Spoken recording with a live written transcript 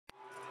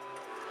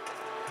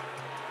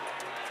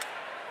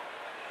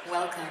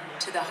Welcome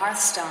to the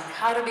Hearthstone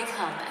How to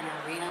Become an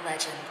Arena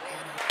Legend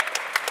panel.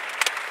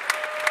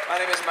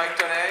 My name is Mike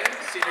Donnet,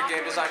 Senior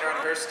Game Designer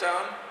on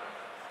Hearthstone.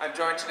 I'm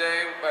joined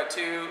today by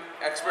two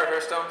expert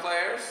Hearthstone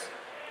players.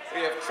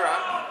 We have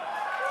Trump.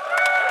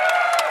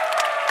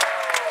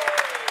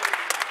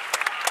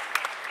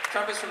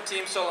 Trump is from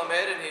Team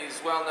Solomid, and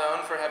he's well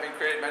known for having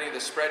created many of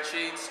the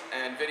spreadsheets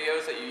and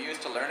videos that you use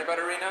to learn about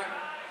Arena.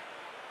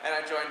 And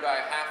I'm joined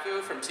by Hafu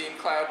from Team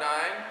Cloud9,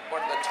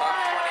 one of the top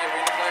 20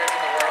 Arena players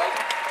in the world.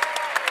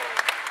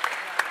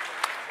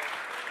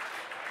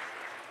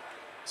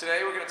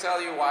 Today we're going to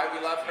tell you why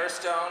we love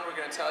Hearthstone. We're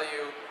going to tell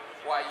you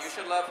why you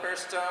should love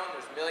Hearthstone.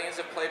 There's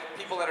millions of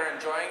people that are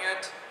enjoying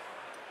it.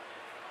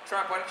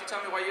 Trump, why don't you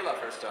tell me why you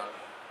love Hearthstone?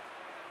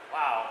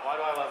 Wow, why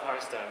do I love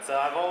Hearthstone? So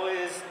I've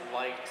always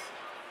liked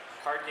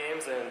card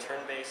games and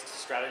turn-based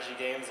strategy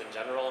games in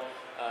general.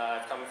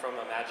 I've come from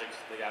a Magic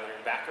the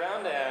Gathering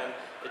background, and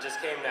it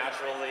just came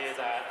naturally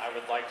that I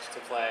would like to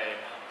play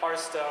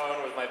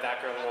Hearthstone with my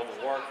background in World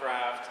of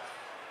Warcraft.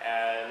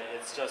 And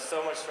it's just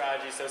so much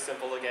strategy, so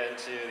simple to get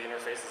into. The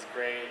interface is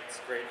great. It's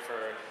great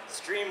for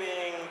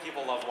streaming.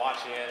 People love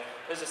watching it.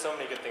 There's just so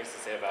many good things to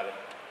say about it.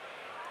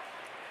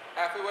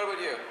 Hafu, what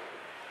about you?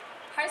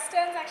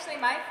 Hearthstone's actually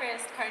my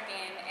first card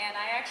game, and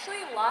I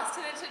actually lost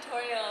to the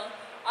tutorial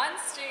on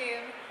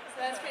stream, so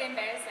that's pretty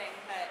embarrassing.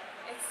 But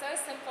it's so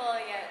simple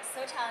yet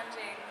so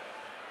challenging,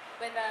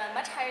 with a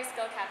much higher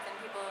skill cap than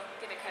people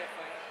give it credit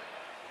for.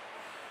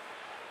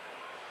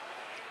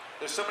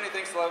 There's so many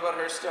things to love about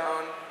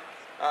Hearthstone.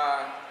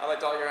 I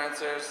liked all your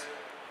answers.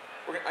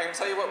 I can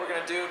tell you what we're going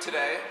to do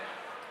today.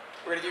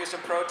 We're going to give you some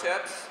pro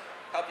tips,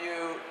 help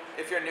you,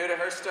 if you're new to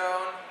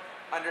Hearthstone,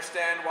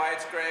 understand why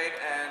it's great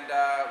and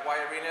why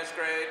Arena is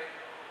great.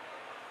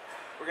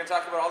 We're going to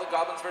talk about all the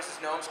Goblins versus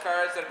Gnomes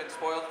cards that have been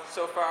spoiled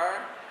so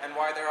far and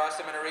why they're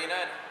awesome in Arena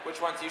and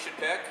which ones you should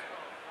pick.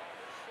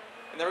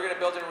 And then we're going to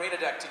build an Arena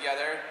deck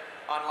together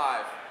on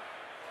live.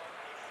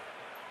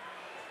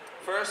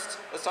 First,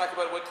 let's talk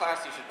about what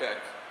class you should pick.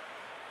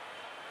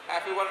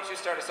 Hafu, why don't you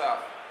start us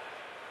off?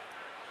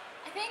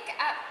 I think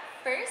at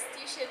first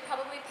you should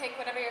probably pick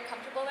whatever you're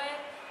comfortable with,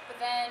 but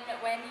then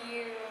when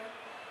you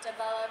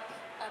develop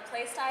a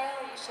play style,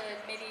 you should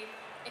maybe,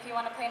 if you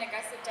want to play an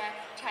aggressive deck,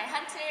 try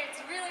Hunter. It's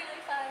really,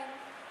 really fun.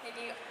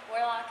 Maybe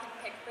Warlock and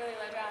pick really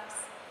low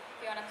drops.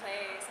 If you want to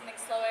play something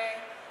slower,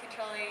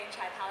 controlling,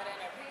 try Paladin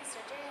or Priest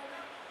or Druid.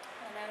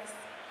 One of those.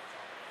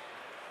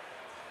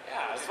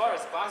 Yeah, as far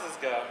as classes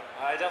go,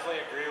 I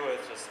definitely agree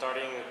with just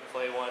starting with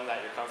play one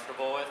that you're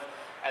comfortable with,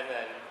 and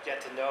then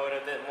get to know it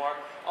a bit more.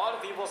 A lot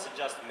of people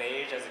suggest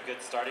Mage as a good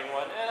starting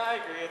one, and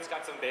I agree, it's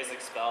got some basic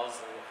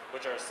spells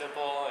which are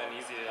simple and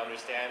easy to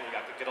understand. You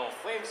got the good old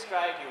Flame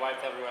Strike, you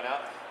wipe everyone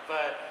out,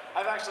 but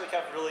I've actually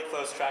kept really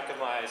close track of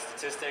my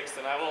statistics,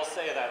 and I will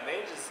say that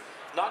Mage is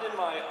not in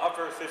my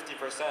upper 50%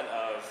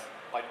 of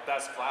like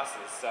best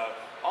classes, so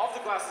all of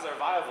the classes are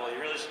viable. You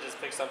really should just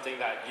pick something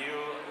that you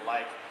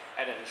like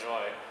and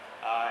enjoy.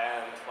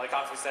 And like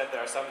Hafu said,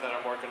 there are some that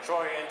are more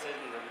control-oriented,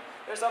 and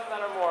there's some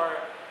that are more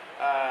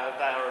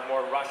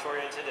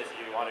rush-oriented if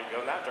you want to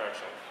go in that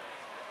direction.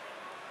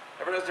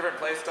 Everyone has different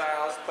play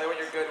styles. Play what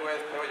you're good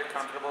with, play what you're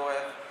comfortable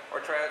with, or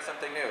try out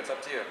something new. It's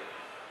up to you.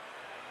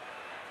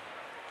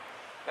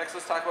 Next,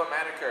 let's talk about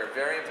Mana Curve.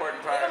 Very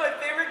important part. Yeah, my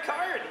favorite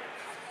card!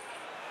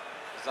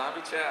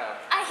 Zombie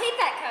Chow. I hate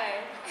that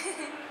card.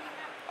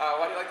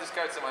 Why do you like this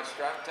card so much,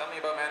 Trump? Tell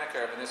me about Mana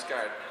Curve and this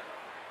card.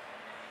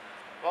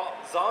 Well,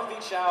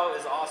 Zombie Chow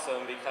is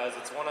awesome because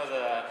it's one of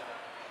the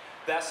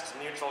best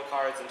neutral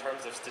cards in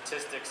terms of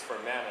statistics for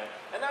mana,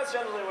 and that's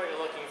generally what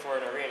you're looking for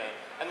in Arena.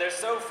 And there's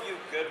so few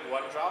good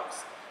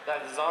one-drops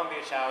that the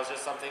Zombie Chow is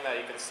just something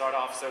that you can start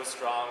off so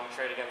strong,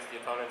 trade against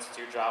the opponent's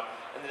 2-drop,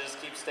 and then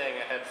just keep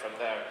staying ahead from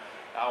there.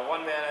 1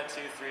 mana,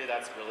 2/3,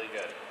 that's really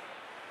good.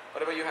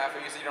 What about you, Hafu?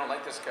 You said you don't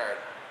like this card.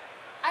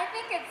 I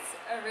think it's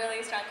a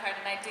really strong card,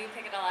 and I do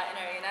pick it a lot in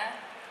Arena,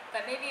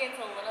 but maybe it's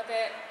a little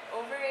bit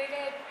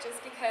overrated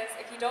just because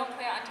if you don't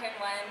play it on turn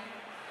 1,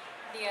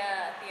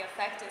 the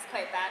effect is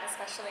quite bad,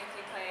 especially if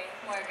you play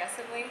more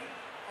aggressively,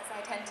 as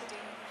I tend to do,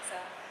 so,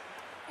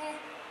 eh.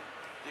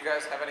 Do you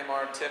guys have any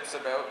more tips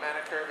about Mana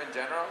Curve in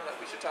general that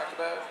we should talk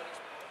about?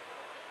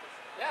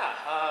 Yeah,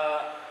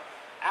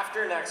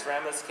 after Nax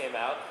Rammus came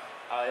out,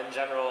 in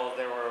general,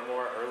 there were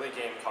more early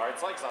game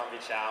cards like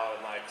Zombie Chow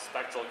and like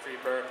Spectral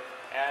Creeper,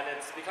 and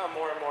it's become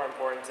more and more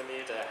important to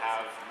me to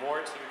have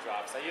more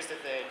 2-drops. I used to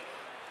think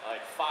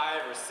like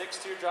 5 or 6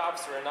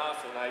 2-drops were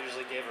enough, and I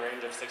usually gave a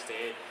range of 6 to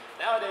 8.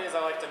 Nowadays, I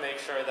like to make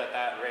sure that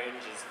that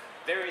range is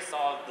very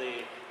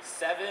solidly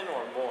 7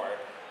 or more,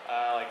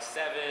 like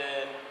 7,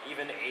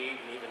 even 8,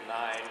 and even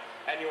 9.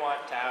 And you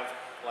want to have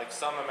like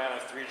some amount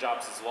of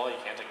 3-drops as well. You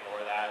can't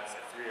ignore that. It's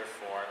like 3 or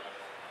 4.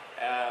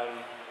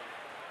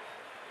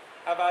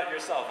 How about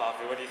yourself,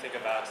 Hafu? What do you think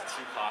about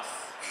 2 costs?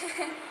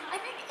 I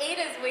think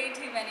 8 is way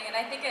too many, and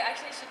I think it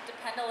actually should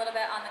depend a little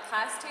bit on the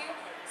class too.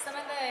 Some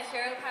of the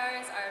hero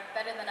powers are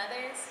better than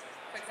others.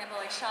 For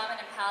example, like Shaman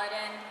and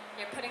Paladin,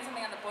 you're putting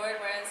something on the board,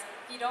 whereas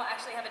if you don't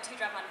actually have a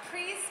 2-drop on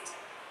Priest,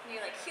 and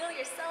you like heal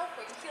yourself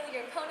or you heal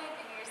your opponent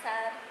and you're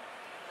sad.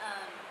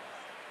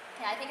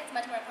 Yeah, I think it's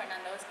much more important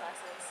on those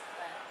classes,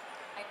 but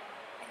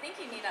I think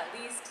you need at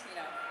least, you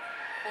know,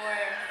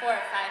 four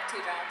or five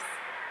 2-drops.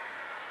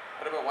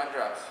 What about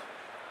 1-drops?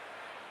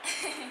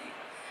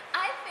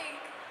 I think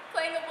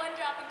playing a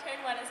 1-drop in turn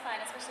 1 is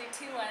fine, especially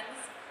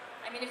 2-1s.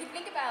 I mean, if you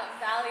think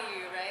about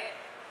value, right?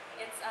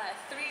 It's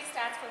 3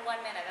 stats for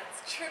 1 mana.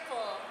 That's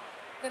triple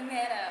the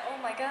mana. Oh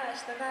my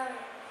gosh, the value.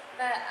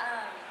 But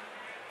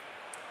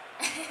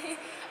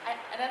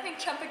I don't think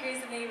Trump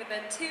agrees with me with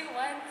the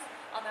 2-1s.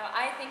 Although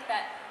I think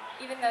that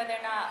even though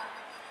they're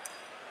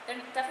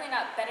definitely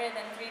not better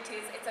than 3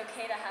 2s, it's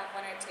okay to have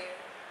 1 or 2.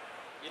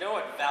 You know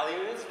what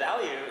value is?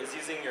 Value is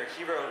using your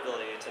hero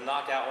ability to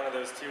knock out one of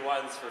those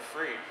 2-1s for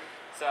free.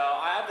 So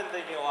I have been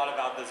thinking a lot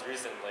about this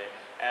recently,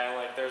 and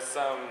like there's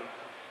some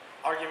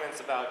arguments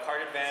about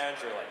card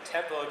advantage or like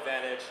tempo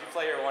advantage. You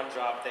play your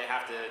 1-drop, they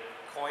have to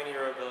coin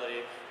hero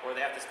ability, or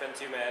they have to spend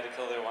 2 mana to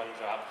kill their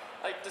 1-drop.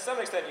 Like to some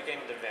extent you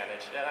gain an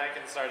advantage, and I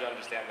can start to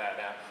understand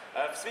that now.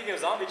 Speaking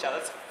of Zombie Chow,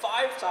 that's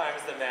 5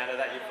 times the mana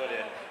that you put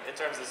in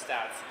terms of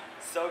stats.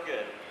 So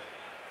good.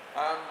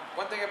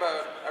 One thing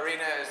about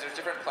Arena is there's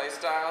different play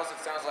styles. It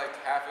sounds like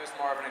Hafu's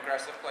more of an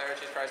aggressive player.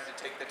 She tries to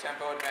take the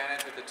tempo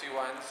advantage with the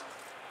 2-1s,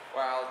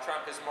 while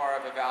Trump is more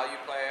of a value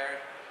player.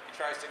 He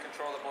tries to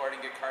control the board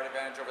and get card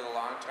advantage over the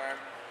long term.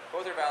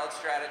 Both are valid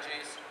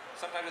strategies.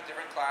 Sometimes with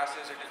different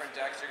classes or different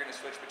decks, you're going to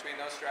switch between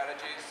those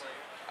strategies.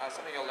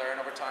 Something you'll learn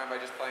over time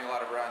by just playing a lot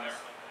of runs.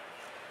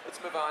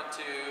 Let's move on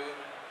to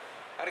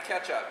how to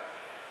catch up.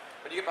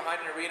 When you get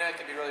behind an arena,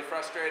 it can be really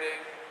frustrating.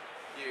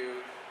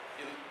 You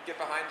get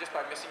behind just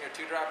by missing your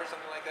 2-drop or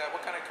something like that.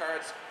 What kind of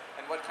cards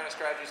and what kind of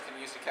strategies can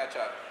you use to catch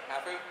up?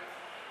 Hafu?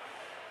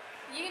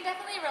 You can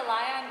definitely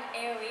rely on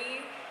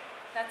AoE.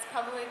 That's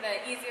probably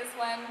the easiest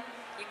one.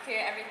 You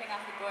clear everything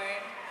off the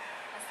board.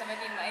 As some of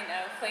you might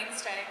know, Flame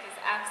Strike is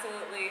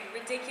absolutely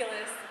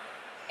ridiculous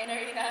in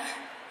Arena.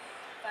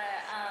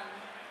 But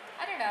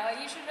I don't know,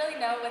 you should really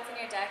know what's in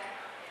your deck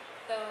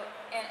though,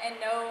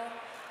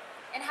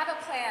 and have a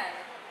plan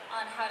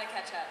on how to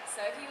catch up.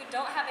 So if you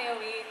don't have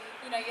AoE,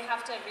 you know, you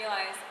have to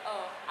realize,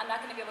 oh, I'm not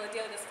going to be able to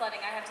deal with this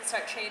flooding. I have to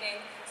start trading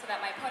so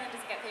that my opponent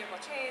doesn't get favorable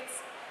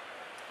trades.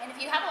 And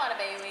if you have a lot of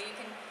AoE, you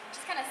can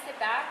just kind of sit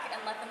back and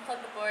let them flood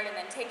the board and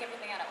then take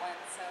everything out at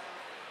once. So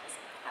just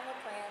have a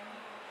plan.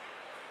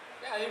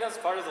 Yeah, I think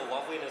that's part of the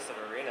loveliness of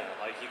Arena.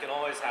 Like, you can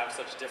always have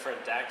such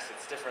different decks.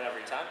 It's different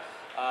every time.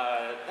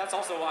 That's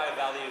also why I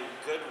value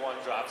good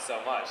 1-drops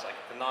so much, like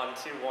the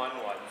non-2-1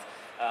 ones.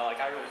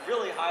 Like I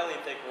really highly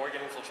pick Worgen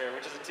Infiltrator,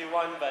 which is a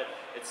 2-1, but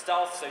it's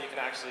stealth, so you can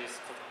actually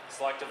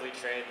selectively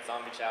trade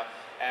Zombie Chow.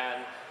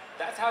 And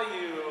that's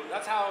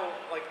how,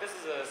 like this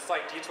is a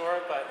slight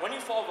detour, but when you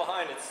fall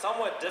behind, it's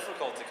somewhat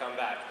difficult to come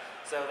back.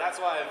 So that's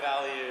why I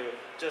value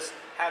just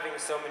having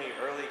so many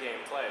early game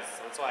plays.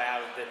 That's why I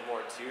have a bit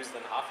more 2s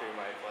than Hafu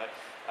might play.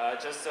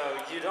 Just so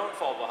you don't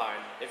fall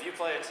behind. If you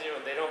play a 2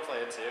 and they don't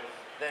play a 2,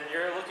 then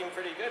you're looking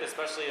pretty good,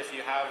 especially if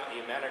you have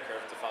a mana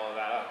curve to follow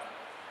that up.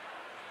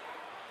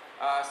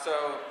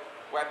 So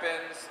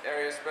weapons,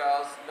 area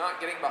spells, not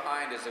getting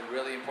behind is a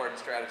really important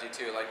strategy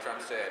too, like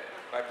Trump said.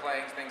 By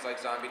playing things like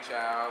Zombie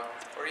Chow,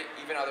 or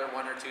even other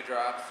 1 or 2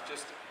 drops,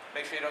 just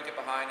make sure you don't get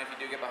behind. If you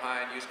do get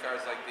behind, use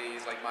cards like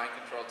these, like Mind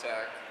Control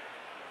Tech.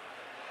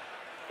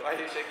 Why are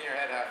you shaking your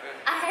head, Hafu?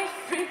 I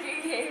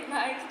freaking hate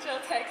Mind Control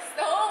Tech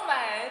so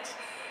much.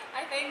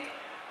 I think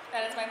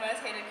that is my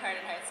most hated card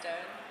in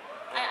Hearthstone.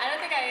 I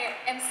don't think I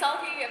am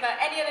sulky about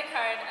any other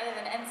card other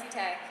than NC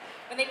Tech.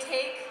 When they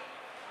take,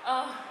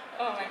 oh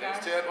my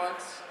gosh. Did you lose to it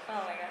once?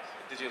 Oh my gosh.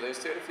 Did you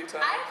lose to it a few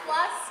times? I've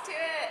lost to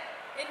it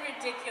in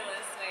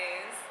ridiculous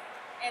ways.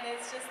 And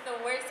it's just the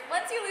worst.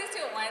 Once you lose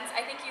to it once,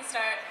 I think you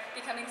start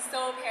becoming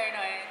so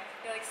paranoid.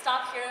 You're like,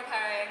 stop hero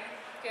powering.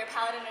 If you're a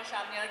paladin or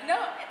shaman, you're like,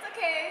 no, it's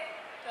okay.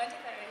 Don't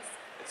take that risk.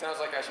 It sounds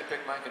like I should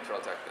pick Mind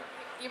Control Tech then.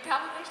 You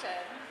probably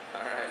should.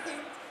 All right.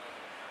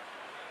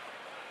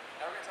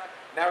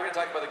 Now we're going to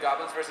talk about the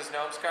Goblins versus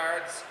Gnomes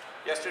cards.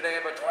 Yesterday,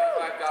 about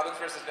 25 Goblins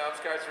versus Gnomes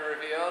cards were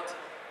revealed.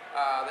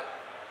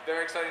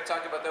 Very exciting to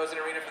talk about those in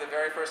Arena for the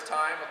very first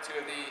time with 2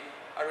 of the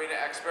Arena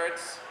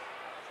experts.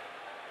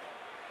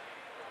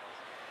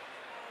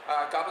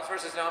 Goblins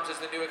versus Gnomes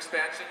is the new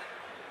expansion,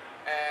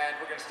 and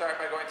we're going to start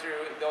by going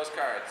through those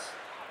cards.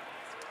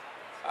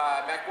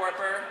 Mech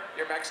Warper,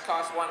 your mechs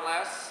cost 1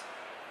 less.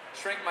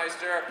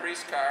 Shrinkmeister, a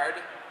priest card.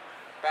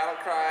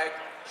 Battlecry,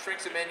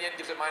 shrinks a minion,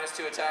 gives it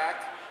 -2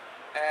 attack.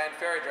 And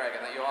Fairy Dragon,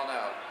 that you all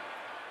know.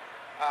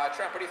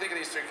 Trump, what do you think of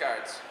these 3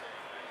 cards?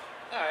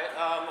 Alright,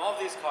 all of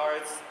these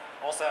cards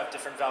also have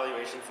different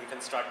valuations and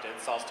constructed,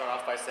 so I'll start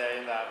off by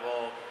saying that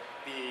we'll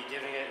be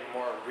giving it a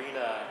more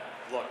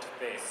arena-looked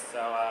base.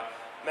 So,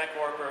 Mech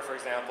Warper, for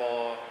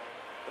example,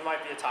 it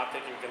might be a top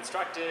pick in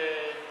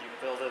constructed, you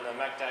build in a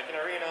mech deck in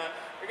Arena,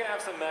 you're going to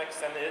have some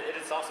mechs, and it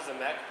itself is a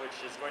mech, which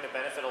is going to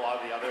benefit a lot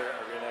of the other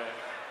Arena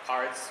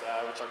cards,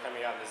 which are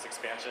coming out in this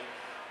expansion.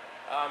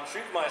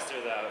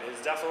 Shrinkmeister, though, is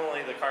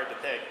definitely the card to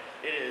pick.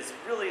 It is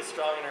really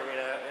strong in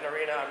Arena. In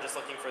Arena, I'm just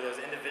looking for those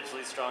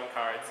individually strong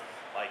cards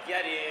like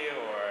Yeti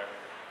or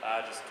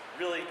Just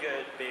really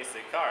good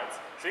basic cards.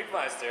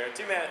 Shrinkmeister,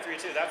 2 mana,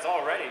 3/2, that's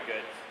already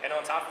good. And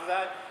on top of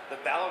that, the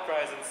battle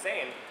cry is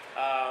insane.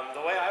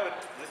 The way I would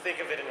think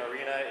of it in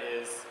Arena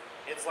is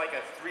it's like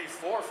a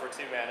 3/4 for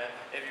 2 mana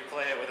if you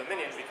play it with a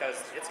minion,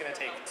 because it's going to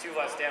take 2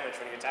 less damage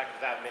when you attack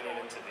with that minion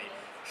into the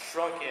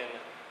shrunken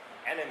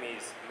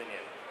enemy's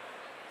minion.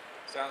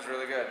 Sounds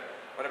really good.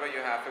 What about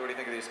you, Hafu? What do you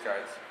think of these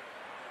cards?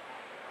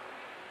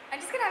 I'm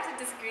just gonna have to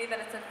disagree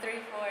that it's a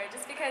 3/4,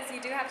 just because you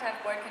do have to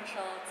have board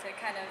control to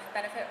kind of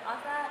benefit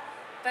off that.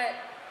 But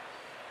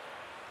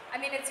I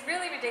mean, it's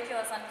really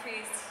ridiculous on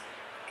Priest,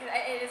 because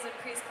it is a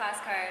Priest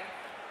class card,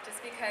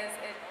 just because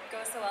it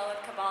goes so well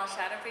with Cabal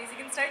Shadow Priest.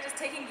 You can start just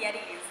taking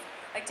Yetis.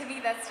 Like, to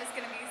me, that's just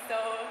gonna be so,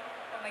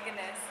 oh my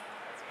goodness.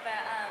 But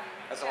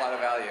that's a lot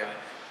of value.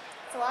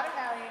 It's a lot of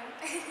value.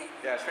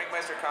 Yeah,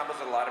 Shrinkmeister combos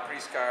with a lot of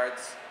Priest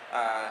cards,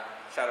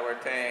 Shadow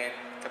Word Pain,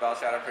 Cabal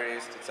Shadow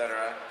Priest,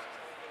 etc.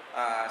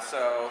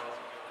 So,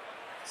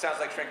 sounds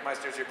like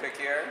Shrinkmeister's your pick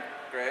here.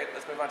 Great,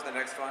 let's move on to the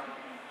next one.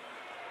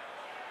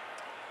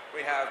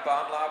 We have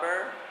Bomb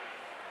Lobber.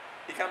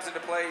 He comes into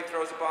play, he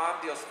throws a bomb,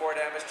 deals 4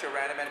 damage to a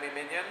random enemy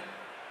minion.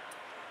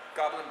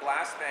 Goblin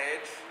Blast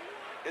Mage.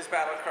 His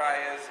battle cry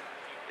is,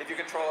 if you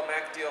control a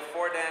mech, deal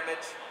 4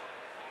 damage,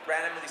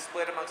 randomly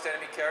split amongst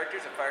enemy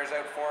characters. It fires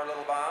out 4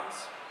 little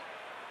bombs.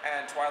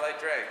 And Twilight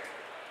Drake.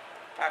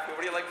 Hafu,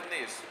 what do you like from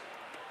these?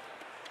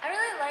 I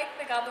really like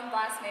the Goblin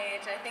Blast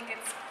Mage. I think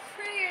it's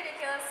pretty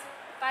ridiculous.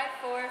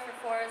 5/4 for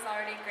 4 is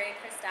already great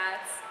for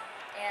stats,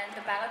 and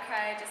the battle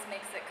cry just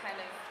makes it kind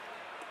of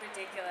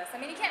ridiculous. I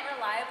mean, you can't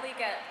reliably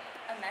get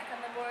a mech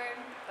on the board,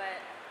 but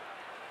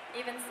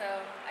even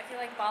so, I feel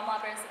like Bomb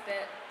Lobber is a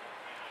bit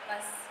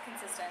less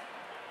consistent.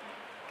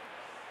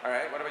 All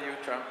right, what about you,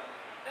 Trump?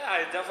 Yeah,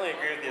 I definitely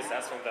agree with the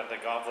assessment that the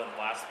Goblin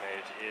Blast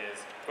Mage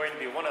is going to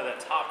be one of the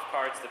top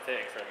cards to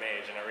pick for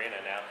Mage in Arena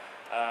now.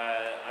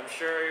 I'm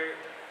sure,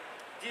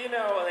 do you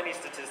know any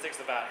statistics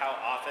about how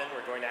often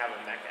we're going to have a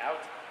mech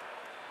out?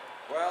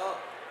 Well,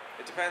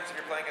 it depends if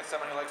you're playing against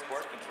someone who likes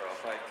board control.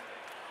 Like,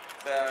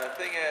 the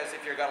thing is,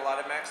 if you've got a lot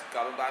of mechs,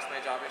 Goblin Blast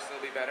Mage obviously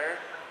will be better.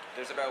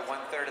 There's about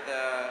 1/3 of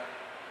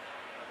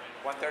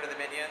the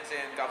minions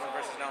in Goblin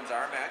versus Gnomes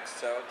are mechs,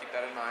 so keep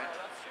that in mind.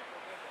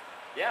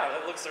 Yeah,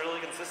 that looks really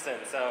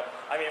consistent. So,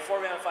 I mean, 4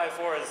 mana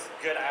 5/4 is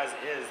good as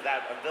is.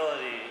 That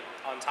ability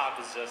on top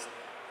is just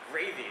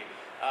gravy.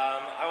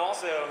 I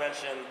also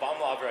mentioned Bomb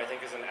Lobber, I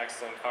think, is an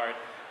excellent card.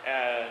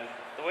 And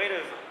the way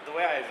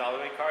I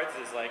evaluate cards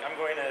is like, I'm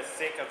going to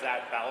think of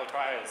that battle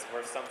cry as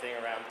worth something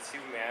around 2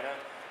 mana.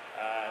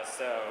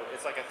 So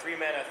it's like a 3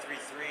 mana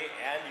 3/3,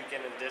 and you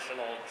get an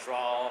additional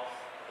draw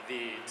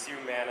the 2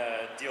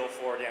 mana, deal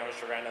 4 damage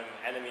to random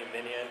enemy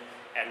minion,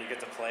 and you get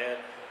to play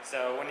it.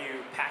 So when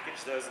you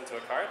package those into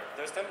a card,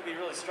 those tend to be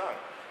really strong.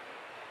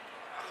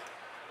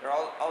 They're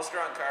all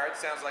strong cards.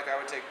 Sounds like I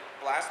would take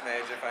Blast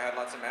Mage if I had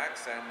lots of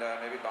mechs, and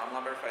maybe Bomb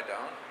Lumber if I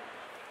don't.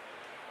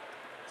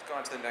 Let's go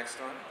on to the next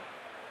one.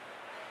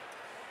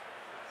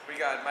 We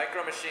got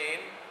Micro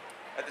Machine.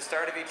 At the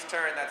start of each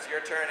turn, that's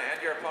your turn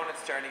and your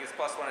opponent's turn, he gets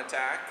 +1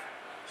 attack.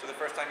 So the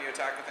first time you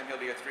attack with him, he'll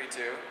be a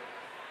 3/2.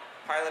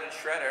 Piloted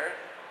Shredder.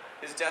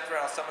 His death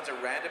rattle summons a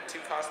random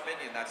 2-cost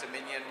minion. That's a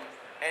minion,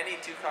 any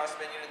 2-cost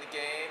minion in the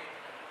game,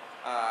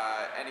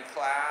 any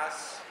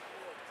class,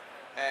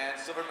 and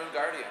Silver Moon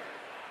Guardian.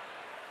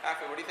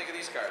 Hafu, what do you think of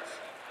these cards?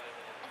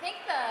 I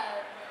think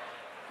the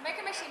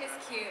Micro Machine is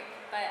cute,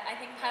 but I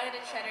think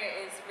Piloted Shredder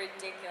is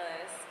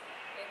ridiculous.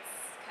 It's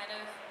kind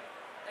of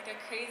like a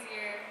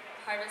crazier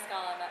Harvest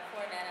Golem at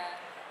 4 mana.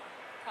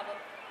 Probably, I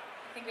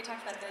think we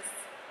talked about this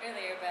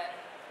earlier, but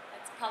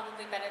it's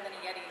probably better than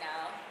a Yeti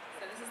now.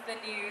 So this is the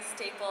new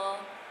staple,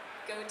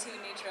 go-to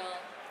neutral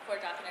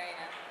 4-drop in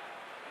Arena.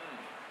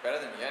 Better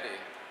than Yeti.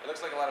 It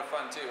looks like a lot of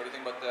fun too. What do you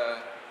think about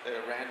the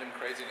random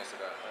craziness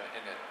about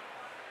in it?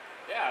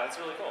 Yeah, that's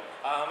really cool.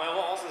 I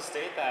will also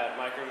state that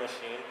Micro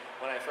Machine,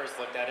 when I first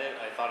looked at it,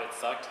 I thought it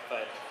sucked,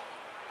 but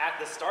at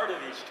the start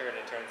of each turn,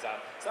 it turns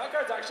out. So that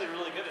card's actually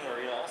really good in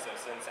Arena also,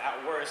 since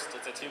at worst,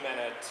 it's a 2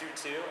 mana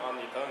 2/2 on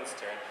the opponent's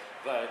turn.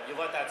 But you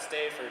let that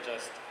stay for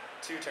just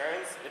 2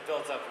 turns, it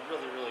builds up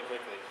really, really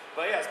quickly.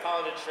 But yes,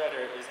 Piloted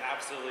Shredder is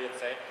absolutely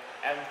insane.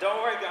 And don't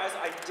worry guys,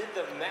 I did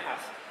the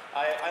math.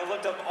 I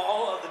looked up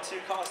all of the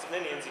 2-cost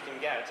minions you can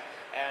get,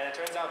 and it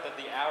turns out that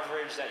the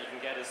average that you can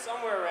get is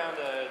somewhere around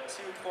a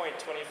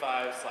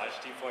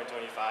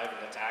 2.25/2.25 in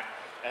attack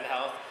and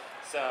health.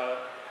 So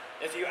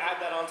if you add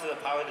that onto the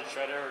Piloted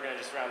Shredder, we're going to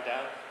just round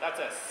down, that's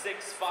a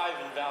 6/5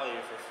 in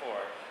value for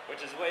 4,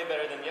 which is way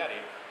better than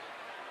Yeti.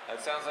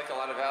 That sounds like a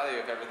lot of value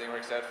if everything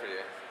works out for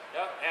you.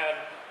 Yep, and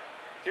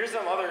here's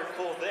some other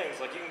cool things,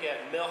 like you can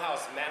get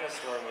Millhouse Mana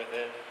Storm with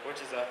it, which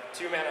is a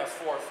 2 mana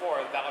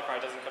 4/4, the battle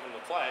card doesn't come into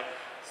play.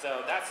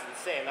 So that's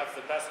insane, that's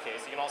the best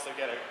case. You can also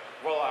get a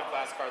Warlock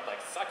class card like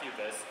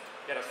Succubus,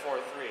 get a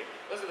 4/3.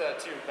 Those are the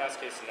 2 best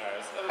case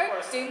scenarios. Of Or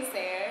course,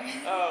 Doomsayer.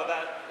 oh,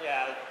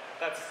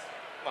 that's,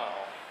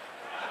 well.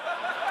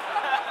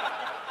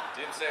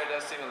 Doomsayer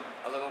does seem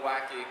a little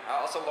wacky.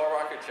 Also, Lore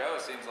Walker Joe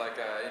seems like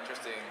an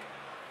interesting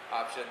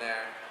option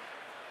there.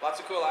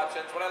 Lots of cool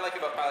options. What I like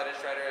about Piloted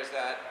Shredder is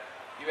that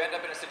you end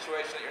up in a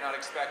situation that you're not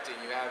expecting.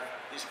 You have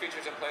these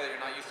creatures in play that you're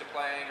not used to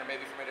playing, or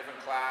maybe from a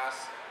different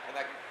class, and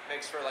that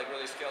makes for like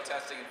really skill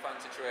testing and fun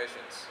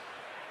situations.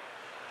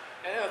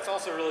 And it's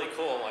also really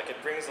cool, like it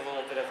brings a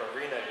little bit of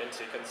arena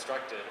into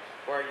Constructed,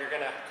 where you're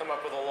gonna come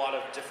up with a lot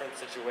of different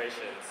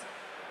situations.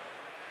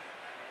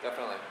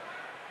 Definitely.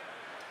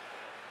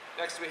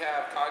 Next we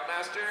have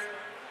Cogmaster.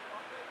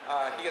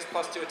 He gets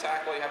 +2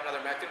 attack while you have another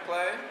mech in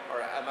play, or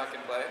a mech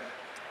in play.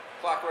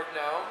 Clockwork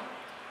Gnome.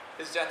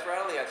 His Death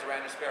Rattle, he adds a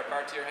random spare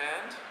part to your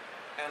hand.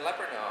 And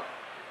Leper Gnome.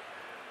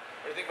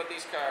 What do you think about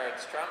these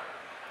cards, Trump?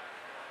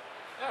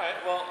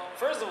 Alright, well,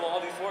 first of all,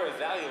 before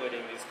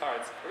evaluating these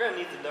cards, we're going to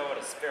need to know what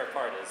a spare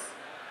part is.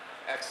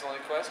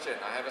 Excellent question.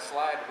 I have a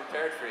slide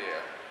prepared for you.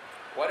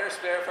 What are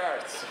spare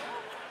parts?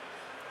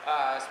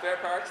 Spare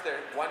parts,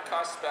 they're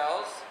 1-cost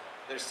spells.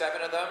 There's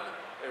 7 of them.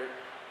 They're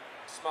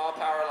small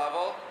power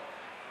level.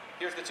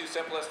 Here's the 2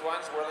 simplest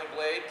ones. Whirling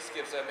Blades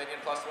gives a minion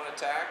 +1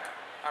 attack.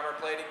 Armor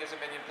Plating gives a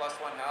minion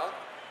 +1 health.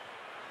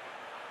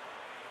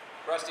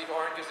 Rusty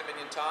Horn gives a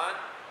minion taunt.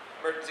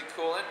 Emergency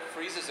Coolant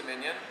freezes a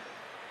minion.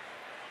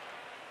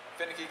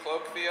 Finicky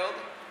Cloak Field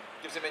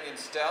gives a minion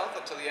stealth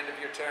until the end of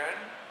your turn.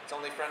 It's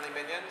only friendly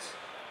minions.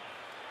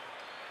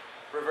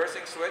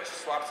 Reversing Switch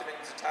swaps a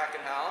minion's attack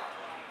and health.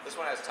 This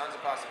one has tons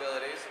of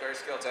possibilities, very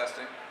skill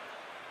testing.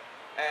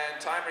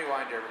 And Time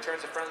Rewinder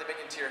returns a friendly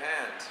minion to your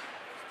hand.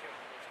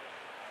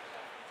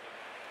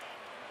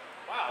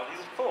 Wow,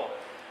 these are cool.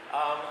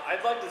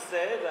 I'd like to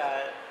say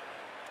that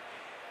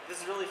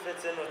this really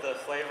fits in with the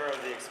flavor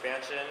of the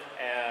expansion,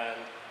 and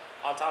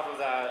on top of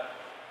that,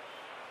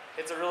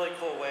 it's a really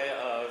cool way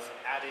of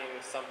adding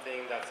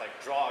something that's like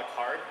draw a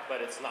card,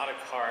 but it's not a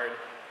card,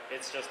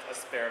 it's just a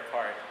spare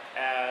part.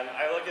 And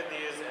I look at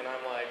these and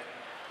I'm like,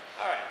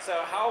 alright,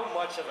 so how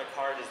much of a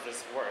card is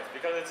this worth?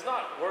 Because it's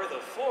not worth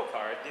a full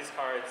card, these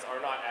cards are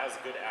not as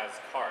good as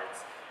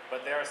cards,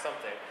 but they are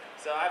something.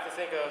 So I have to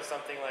think of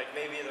something like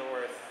maybe they're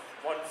worth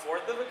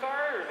 1/4 of a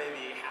card, or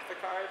maybe half a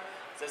card.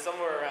 So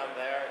somewhere around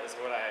there is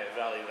what I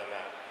value them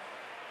at.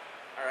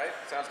 Alright,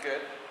 sounds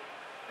good.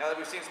 Now that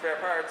we've seen spare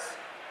parts,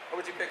 what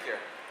would you pick here?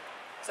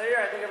 So here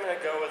I think I'm going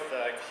to go with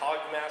the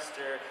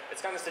Cogmaster.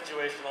 It's kind of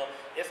situational.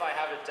 If I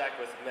have a deck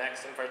with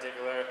mechs in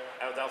particular,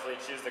 I would definitely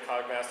choose the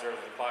Cogmaster over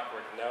the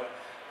Clockwork Gnome.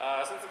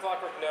 Since the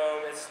Clockwork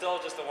Gnome is still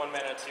just a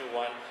 1-mana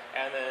 2/1,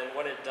 and then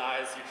when it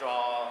dies you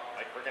draw,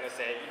 like we're going to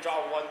say, you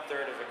draw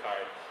 1/3 of a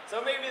card. So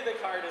maybe the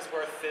card is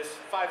worth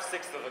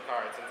 5/6 of a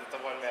card since it's a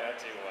 1-mana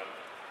 2/1.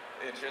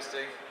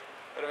 Interesting.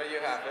 What about you,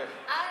 Hafu?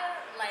 I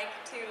like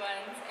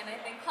 2/1s, and I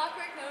think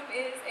Clockwork Gnome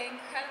is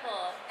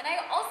incredible. And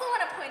I also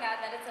want to point out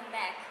that it's a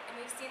mech, and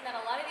we've seen that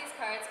a lot of these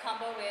cards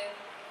combo with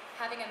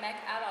having a mech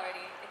out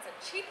already. It's a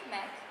cheap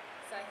mech,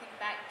 so I think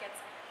that gets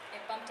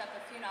it bumped up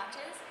a few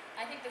notches.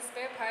 I think the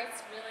spare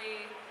parts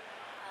really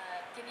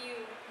give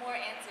you more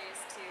answers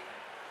to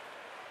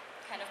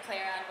kind of play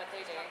around what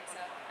they're doing.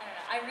 So I don't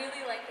know. I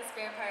really like the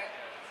spare part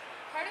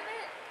of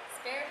it,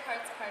 spare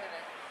parts part of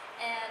it,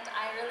 and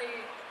I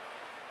really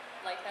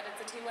like that it's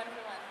a 2/1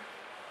 for 1.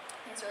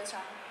 It's really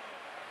strong.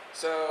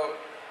 So,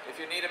 if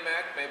you need a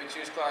mech, maybe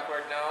choose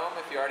Clockwork Gnome.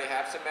 If you already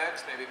have some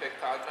mechs, maybe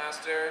pick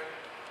Cogmaster.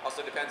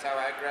 Also depends how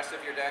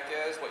aggressive your deck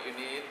is, what you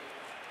need.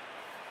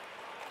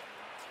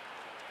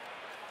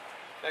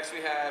 Next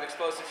we have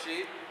Explosive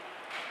Sheet.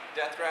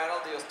 Death Rattle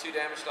deals 2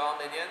 damage to all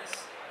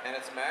minions, and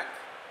it's a mech.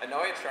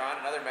 Annoyatron,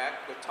 another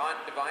mech, with Taunt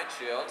and Divine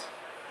Shield.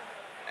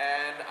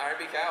 And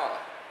Ironbeak Owl.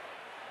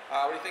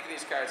 What do you think of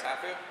these cards,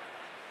 Hafu?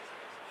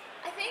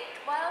 I think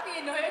while the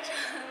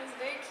Annoyatron was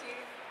very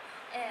cute,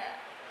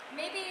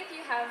 maybe if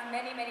you have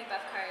many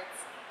buff cards,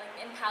 like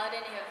in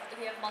Paladin, if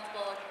you have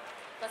multiple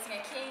Blessing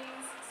of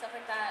Kings, stuff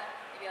like that,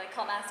 maybe like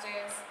Cult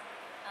Masters,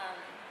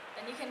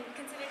 then you can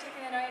consider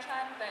taking the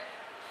Annoyatron, but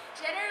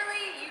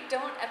generally you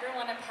don't ever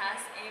want to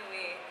pass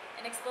AoE.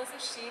 An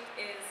Explosive Sheep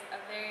is a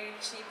very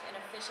cheap and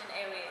efficient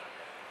AoE.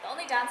 The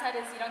only downside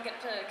is you don't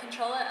get to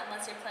control it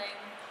unless you're playing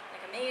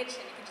like a mage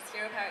and you can just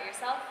hero power it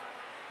yourself.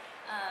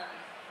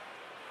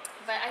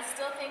 But I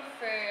still think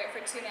for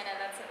 2 mana,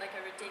 that's like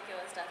a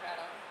ridiculous death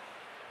rattle.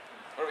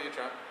 What about you,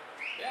 Trump?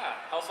 Yeah,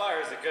 Hellfire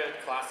is a good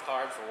class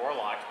card for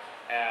Warlock,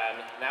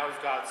 and now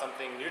we've got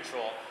something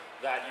neutral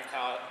that you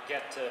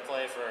get to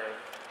play for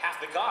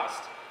half the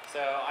cost. So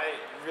I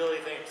really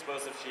think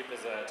Explosive Sheep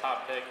is a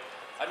top pick.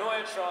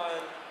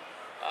 Annoyatron,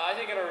 I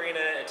think in Arena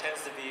it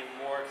tends to be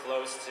more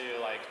close to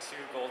like 2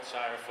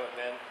 Goldshire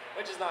Footmen,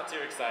 which is not too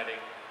exciting.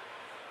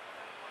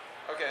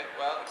 Okay,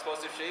 well,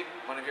 Explosive Sheep,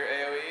 one of your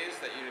AoEs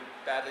that you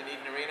badly need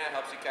in Arena,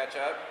 helps you catch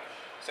up.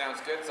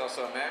 Sounds good, it's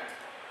also a mech.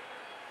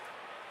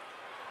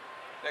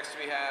 Next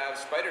we have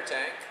Spider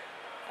Tank,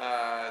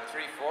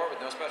 3/4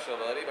 with no special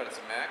ability, but it's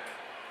a mech.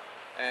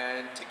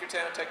 And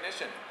Tinkertown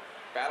Technician,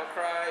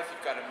 Battlecry, if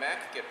you've got a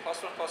mech, get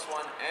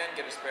 +1/+1 and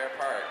get a spare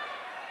part.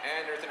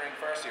 And Earthen Ring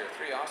Farseer,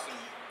 3 awesome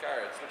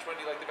cards. Which one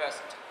do you like the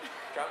best,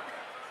 Trump?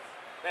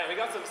 Man, we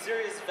got some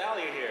serious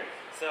value here.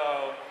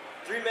 So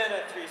 3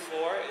 mana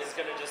 3/4 is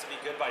going to just be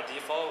good by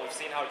default. We've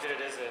seen how good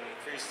it is in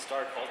Priest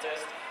Star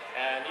Cultist,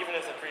 and even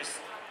if the Priest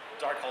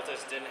Dark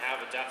Cultist didn't have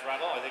a death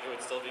rattle, I think it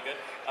would still be good.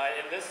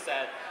 In this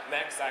set,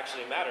 mechs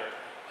actually matter.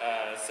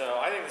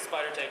 So I think the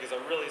Spider Tank is a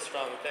really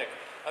strong pick.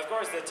 Of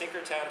course, the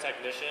Tinkertown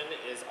Technician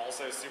is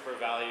also super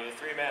value.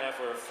 3 mana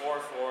for a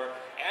 4/4,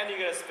 and you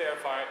get a spare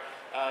part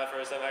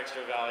for some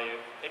extra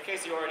value, in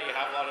case you already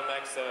have a lot of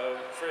mechs.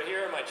 So for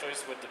here, my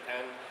choice would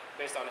depend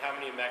based on how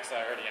many mechs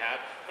I already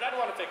had, but I'd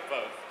want to pick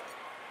both.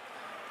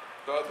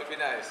 Both would be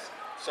nice.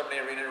 So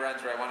many arena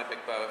runs where I want to pick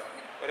both.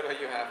 What about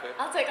you, Hafu?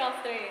 I'll take all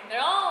 3. They're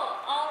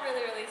all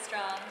really, really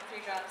strong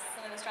 3-drops,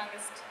 some of the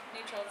strongest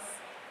neutrals.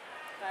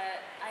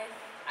 But I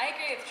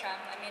agree with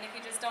Trump. I mean, if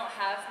you just don't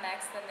have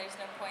mechs, then there's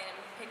no point in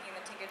picking the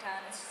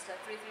Tinkertown. It's just a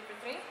 3/3 for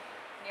 3.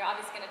 And you're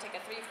obviously going to take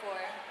a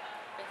 3/4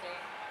 for 3.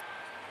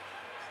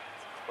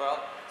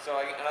 Well, so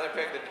another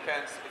pick that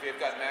depends if you've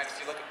got mechs.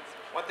 You look.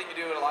 One thing you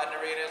do a lot in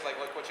arenas, like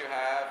look what you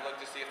have, look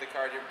to see if the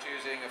card you're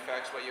choosing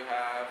affects what you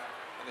have.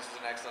 And this is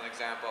an excellent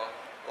example.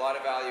 A lot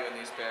of value in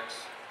these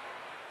picks.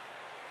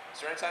 Is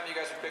there any time you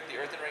guys would pick the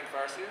Earthen Ring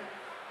Farseer?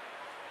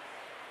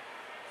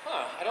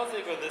 I don't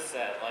think with this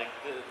set. Like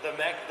the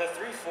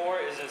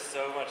 3/4 is just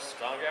so much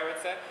stronger, I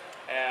would say,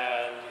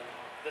 and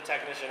the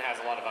Technician has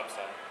a lot of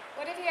upside.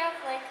 What if you have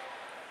like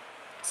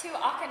 2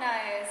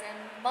 Akanais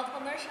and multiple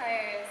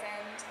Norshires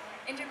and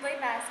Injured Blade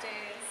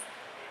Masters?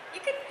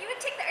 You would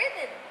take the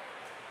Earthen.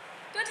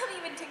 Don't tell me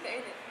you wouldn't take the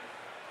Earthen.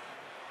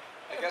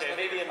 I guess Okay,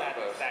 maybe in that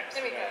combos. effect.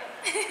 There we go.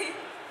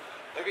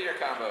 Look at your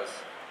combos.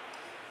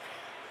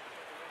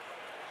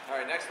 All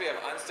right, next we have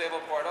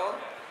Unstable Portal.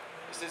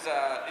 These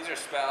are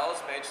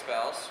spells, mage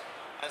spells.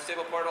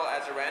 Unstable Portal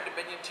adds a random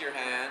minion to your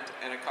hand,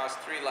 and it costs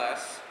 3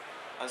 less.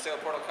 Unstable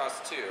Portal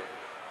costs 2.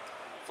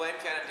 Flame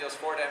Cannon deals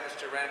 4 damage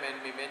to a random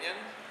enemy minion.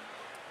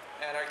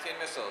 And Arcane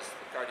Missiles,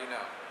 the card you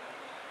know.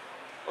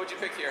 What would you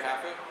pick here,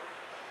 Hafu?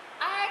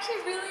 I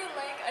actually really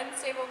like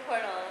Unstable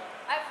Portal.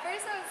 At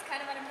first I was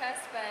kind of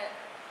unimpressed, but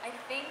I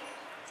think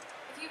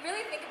if you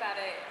really think about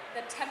it,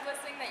 the template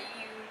thing that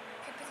you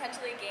could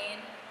potentially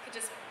gain could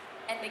just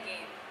end the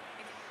game.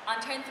 Like, on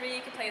turn 3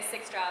 you could play a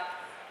 6-drop,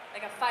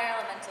 like a Fire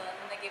Elemental, and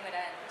then the game would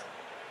end.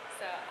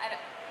 So I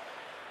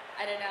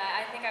don't know,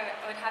 I think I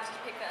would have to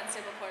pick the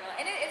Unstable Portal.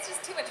 And it's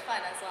just too much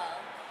fun as well.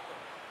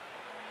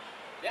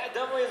 Yeah, it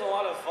definitely is a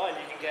lot of fun.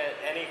 You can get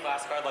any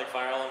class card like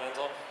Fire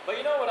Elemental, but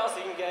you know what else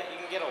you can get? You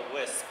can get a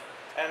Wisp,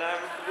 and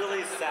I'm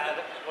really sad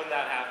when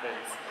that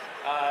happens.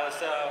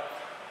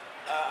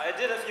 I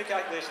did a few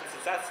calculations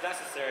since that's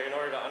necessary in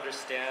order to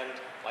understand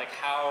like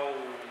how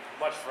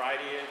much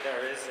variety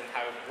there is and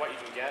what you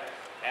can get.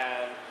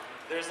 And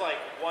there's like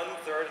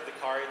 1/3 of the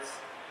cards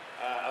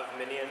of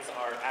minions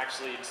are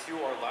actually 2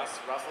 or less,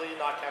 roughly,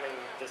 not counting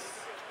this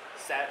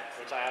set,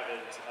 which I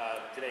haven't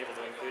been able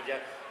to include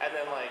yet. And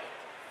then like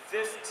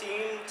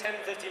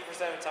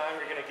 10-15% of the time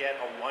you're going to get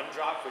a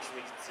 1-drop, which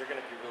means you're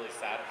going to be really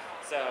sad.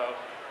 So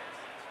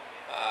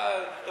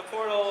the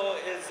portal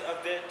is a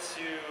bit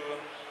too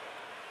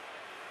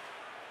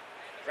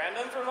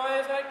random for my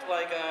effect.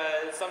 Like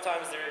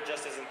sometimes there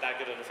just isn't that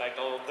good an effect,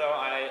 although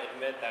I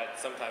admit that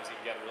sometimes you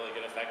can get a really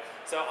good effect.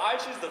 So I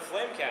choose the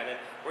Flame Cannon,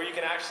 where you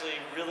can actually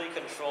really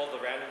control the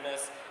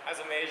randomness. As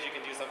a mage, you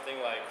can do something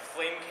like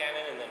Flame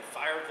Cannon and then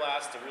Fire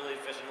Blast to really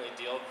efficiently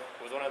deal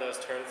with one of those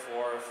turn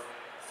 4,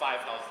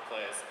 5 health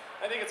plays.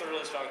 I think it's a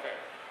really strong pair.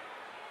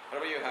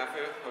 What about you, Hafu?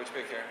 What would you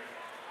pick here?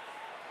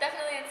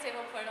 Definitely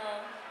Unstable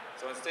Portal.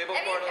 So Unstable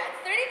I mean, Portal.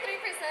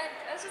 33%,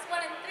 that's just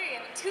 1 in 3.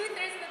 I mean,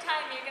 2/3 of the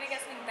time you're going to get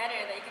something better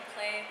that you can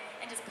play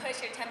and just push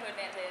your tempo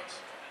advantage.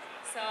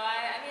 So,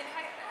 I mean,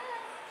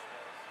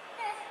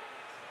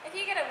 if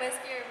you get a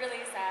Wisp, you're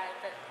really sad,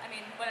 but, I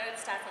mean, what are the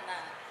stats on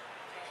that?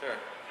 Sure.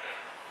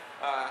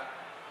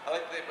 I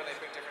like when they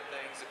pick different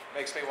things. It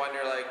makes me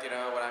wonder, like, you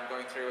know, when I'm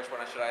going through, which one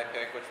should I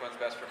pick, which one's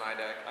best for my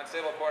deck.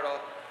 Unstable Portal,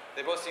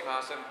 they both seem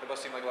awesome. They both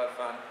seem like a lot of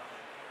fun.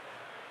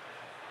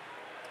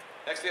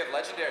 Next we have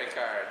legendary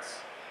cards.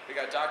 We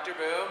got Dr.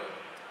 Boom.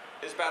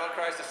 His battle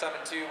cry is to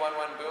summon 2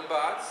 1/1 Boom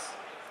Bots.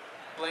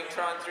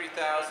 Blinktron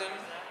 3000.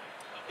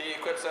 He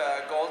equips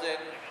a golden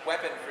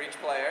weapon for each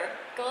player.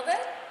 Golden?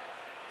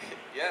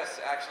 Yes,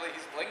 actually,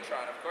 he's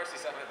Blinktron. Of course he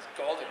summons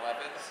golden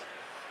weapons.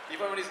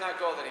 Even when he's not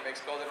golden, he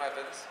makes golden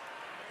weapons.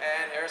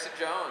 And Harrison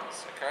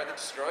Jones, a card that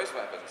destroys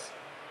weapons.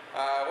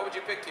 What would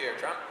you pick here,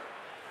 Trump?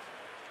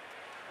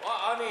 Well,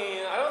 I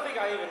mean, I don't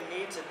think I even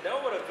need to know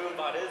what a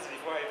Boombot is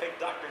before I pick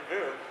Dr.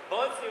 Boom. But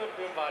let's see what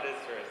Boombot is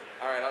first.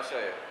 All right, I'll show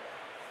you.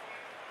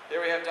 Here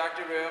we have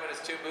Dr. Boom and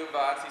his 2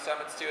 Boombots. He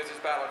summons 2 as his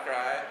battle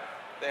cry.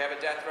 They have a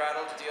death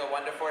rattle to deal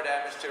 1 to 4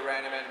 damage to a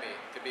random enemy.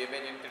 Could be a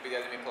minion, could be the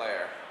enemy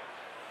player.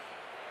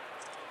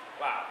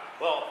 Wow.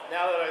 Well,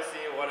 now that I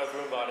see what a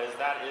Boombot is,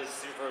 that is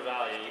super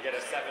value. You get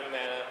a 7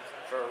 mana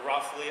for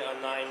roughly a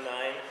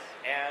 9/9,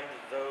 and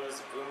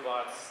those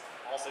Boombots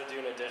also do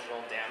an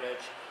additional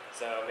damage.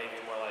 So maybe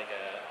more like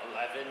a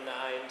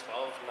 11/9,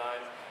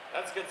 12/9.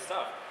 That's good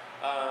stuff.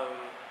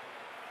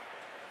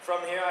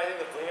 From here, I think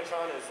the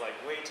Blingatron is like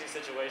way too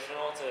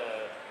situational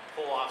to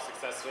pull off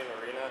successfully in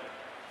Arena.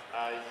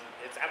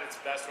 It's at its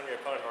best when your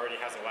opponent already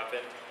has a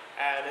weapon.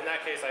 And in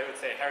that case, I would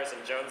say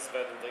Harrison Jones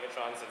better than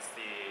Blingatron, since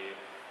the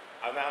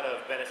amount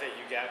of benefit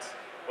you get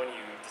when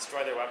you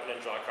destroy their weapon and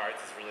draw cards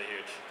is really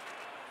huge.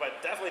 But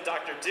definitely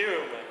Dr.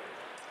 Doom.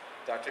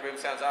 Dr. Boom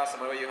sounds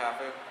awesome. What about you,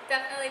 Hafu?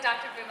 Definitely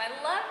Dr. Boom. I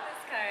love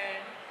this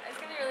card. It's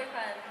going to be really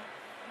fun.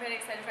 I'm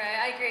really excited for it.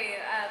 I agree.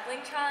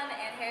 Blingtron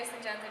and Harrison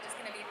Jones are just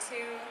going to be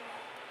too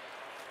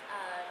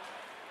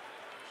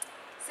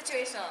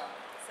situational.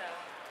 So,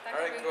 Dr.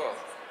 All right, Boom cool.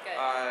 is good.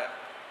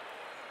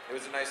 It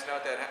was a nice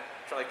note that,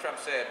 like Trump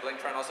said,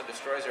 Blinktron also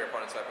destroys your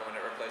opponent's weapon when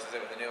it replaces it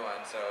with a new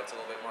one, so it's a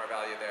little bit more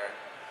value there.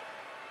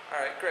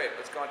 All right, great.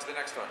 Let's go on to the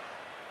next one.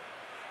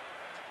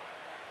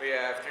 We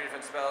have 3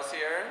 different spells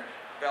here.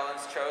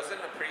 Velen's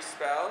Chosen, a priest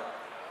spell,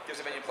 gives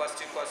a minion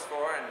 +2/+4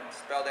 and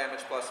spell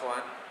damage +1.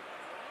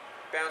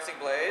 Bouncing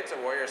Blades, a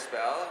warrior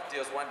spell,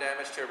 deals 1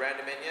 damage to a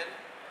random minion,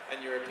 and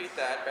you repeat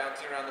that,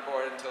 bouncing around the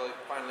board until it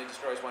finally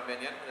destroys 1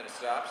 minion, and then it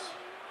stops.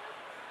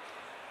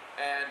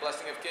 And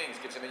Blessing of Kings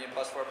gives a minion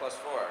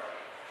 +4/+4.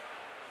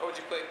 What would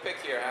you pick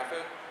here, Hafu?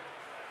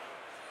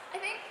 I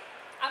think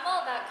I'm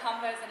all about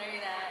combos in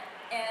Arena,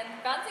 and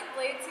Bouncing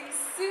Blade seems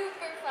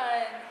super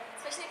fun,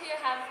 especially if you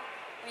have,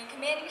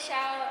 Commanding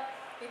Shout,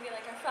 maybe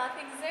like a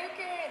Frothing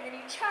Zerker, and then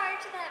you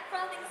charge that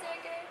Frothing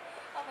Zerker.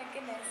 Oh my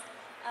goodness.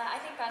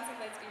 I think Bouncing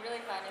Blades would be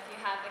really fun if you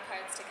have the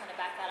cards to kind of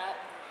back that up.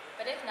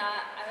 But if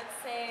not, I would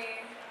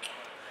say,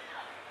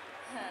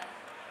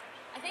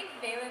 I think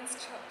Valen's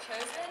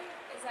Chosen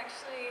is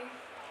actually,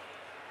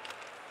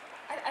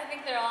 I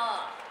think they're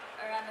all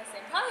around the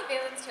same. Probably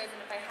Valen's Chosen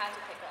if I had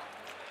to pick one.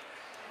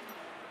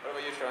 What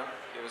about you, Sean?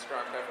 Do you have a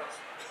strong preference?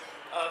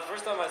 The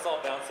first time I saw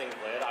Bouncing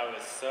Blade, I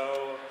was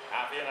so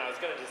happy, and I was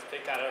going to just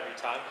pick that every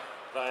time.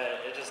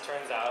 But it just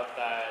turns out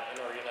that in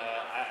Arena,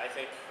 I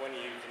think when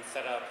you can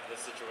set up the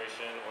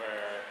situation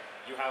where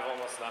you have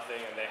almost nothing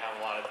and they have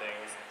a lot of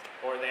things,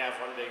 or they have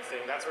one big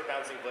thing, that's where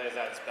Bouncing Blade is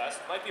at its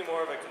best. Might be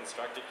more of a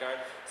constructed card.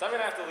 So I'm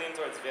going to have to lean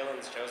towards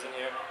Valen's Chosen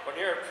here. When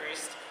you're a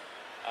priest,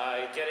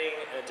 getting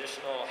an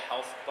additional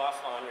health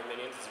buff on your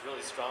minions is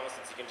really strong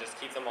since you can just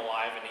keep them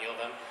alive and heal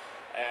them.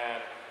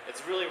 And it's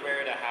really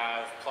rare to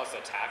have plus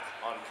attack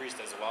on priest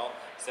as well.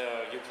 So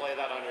you play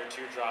that on your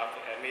 2-drop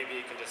and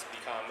maybe it can just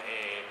become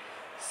a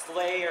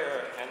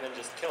slayer and then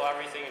just kill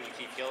everything and you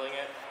keep healing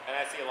it. And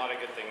I see a lot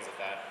of good things with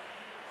that.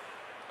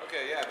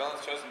 Okay, yeah,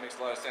 Valen's Chosen makes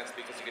a lot of sense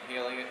because you can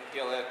heal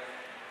it.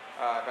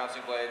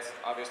 Bouncing Blades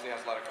obviously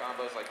has a lot of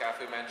combos like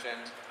Hafu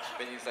mentioned.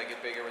 Minions that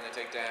get bigger when they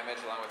take damage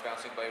along with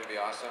Bouncing Blade would be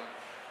awesome.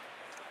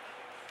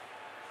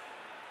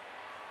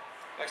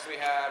 Next we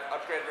have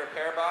Upgraded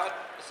Repair Bot.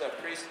 This is a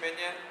priest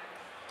minion.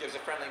 Gives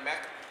a friendly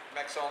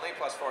mechs only,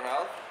 +4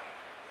 health.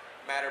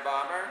 Matter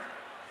Bomber.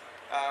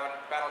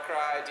 Battle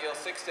Cry deals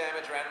 6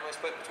 damage randomly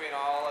split between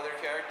all other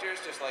characters,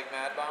 just like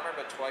Mad Bomber,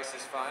 but twice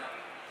as fun.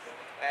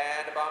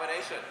 And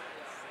Abomination.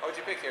 What would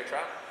you pick here,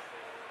 Trump?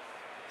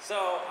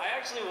 So I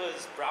actually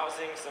was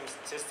browsing some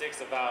statistics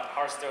about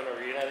Hearthstone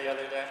Arena the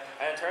other day,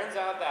 and it turns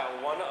out that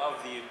one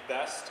of the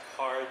best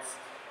cards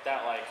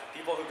that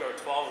people who go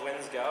 12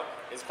 wins go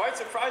is quite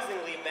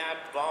surprisingly Mad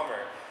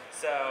Bomber.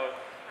 So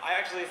I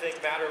actually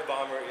think Matter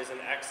Bomber is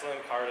an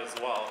excellent card as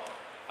well.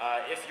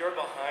 If you're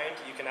behind,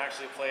 you can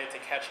actually play it to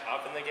catch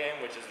up in the game,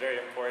 which is very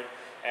important,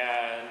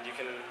 and you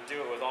can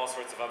do it with all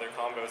sorts of other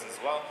combos as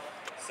well.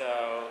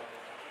 So,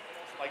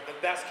 the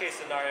best case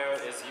scenario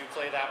is you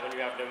play that when you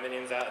have no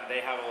minions out, and they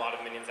have a lot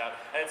of minions out,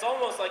 and it's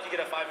almost like you get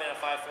a 5-mana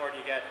 5/4 and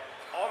you get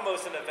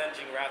almost an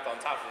Avenging Wrath on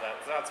top of that,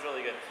 so that's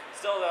really good.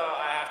 Still though,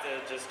 I have to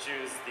just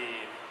choose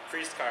the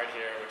Priest card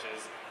here, which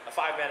is a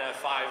 5-mana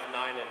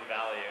 5/9 in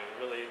value.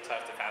 Really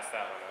tough to pass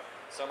that one up.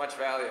 So much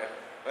value.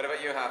 What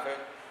about you, Hafu?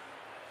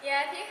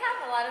 Yeah, if you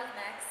have a lot of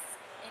mechs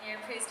in your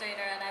Priest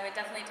Arena run, I would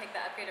definitely take the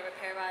Upgraded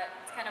Repair Bot.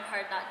 It's kind of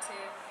hard not to.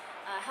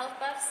 Health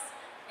buffs,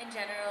 in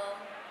general,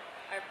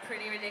 are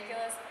pretty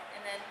ridiculous.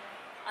 And then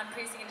on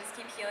Priest, you can just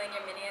keep healing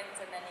your minions,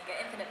 and then you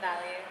get infinite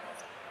value.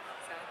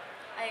 So,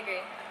 I agree.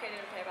 Upgraded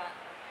Repair Bot.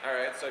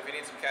 Alright, so if you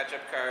need some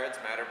catch-up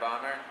cards, Matter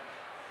Bomber,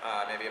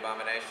 maybe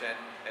Abomination.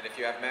 And if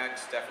you have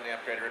mechs, definitely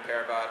Upgraded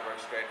Repair Bot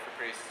works great for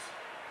priests.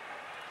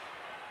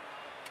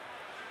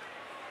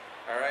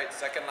 Alright,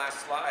 second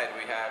last slide.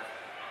 We have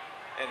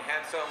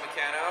Enhanso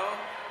Mechano.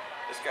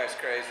 This guy's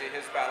crazy.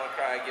 His battle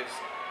cry gives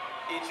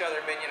each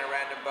other minion a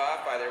random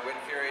buff, either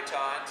Wind Fury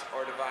Taunt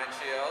or Divine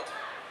Shield.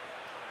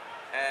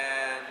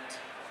 And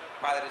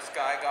Piloted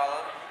Sky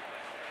Golem.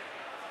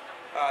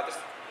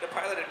 The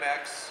piloted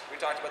mechs, we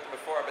talked about them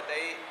before, but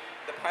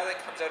the pilot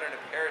comes out in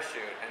a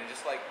parachute and he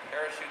just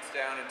parachutes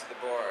down into the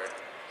board.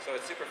 So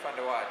it's super fun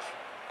to watch.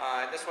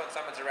 And this one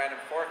summons a random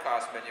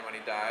 4-cost minion when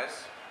he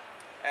dies.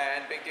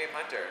 And Big Game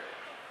Hunter.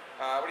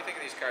 What do you think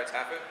of these cards,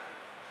 Hafu?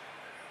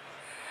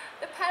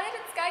 The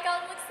Piloted Sky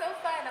Golem looks so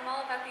fun. I'm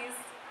all about these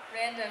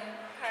random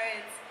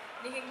cards.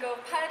 And you can go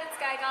Piloted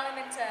Sky Golem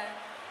into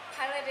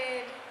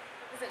Piloted,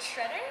 is it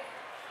Shredder?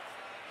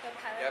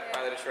 Yep,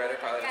 Piloted Shredder,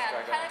 Piloted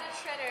Sky Golem. Piloted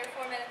Shredder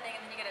 4-mana thing,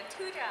 and then you get a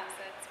 2-drop,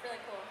 so it's really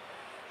cool.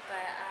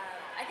 But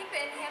I think the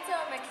Enhanso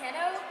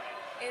Mechano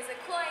is a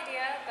cool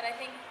idea, but I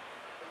think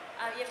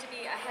you have to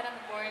be ahead on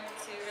the board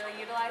to really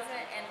utilize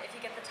it, and if you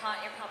get the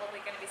taunt, you're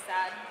probably going to be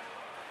sad.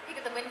 If you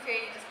get the Wind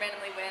Fury, you just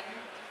randomly win.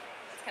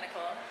 It's kind of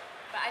cool.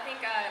 But I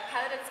think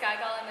Piloted Sky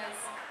Golem is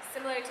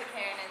similar to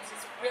Cairn. It's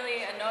just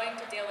really annoying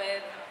to deal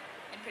with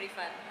and pretty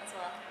fun as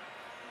well.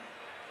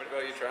 What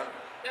about you, Trump?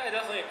 Yeah, I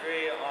definitely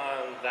agree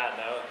on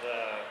that note.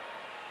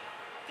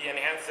 The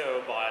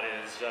Enhanso bot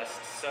is just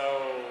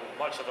so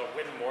much of a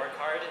win more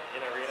card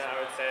in Arena, I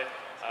would say,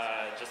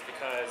 just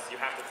because you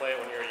have to play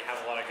it when you already have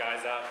a lot of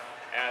guys out.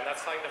 And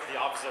that's kind of the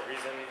opposite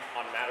reason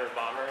on Matter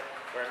Bomber,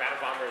 where Matter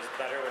Bomber is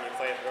better when you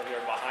play it when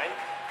you're behind.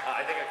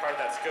 I think a card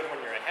that's good when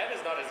you're ahead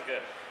is not as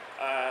good.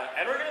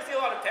 And we're going to see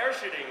a lot of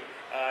parachuting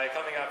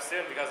coming up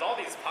soon because all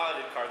these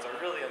piloted cards are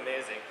really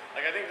amazing.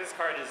 Like, I think this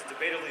card is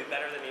debatably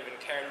better than even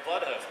Cairn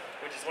Bloodhoof,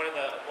 which is one of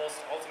the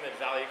most ultimate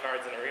value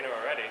cards in Arena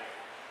already.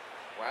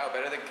 Wow,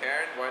 better than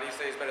Cairn? Why do you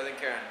say he's better than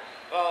Cairn?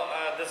 Well,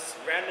 this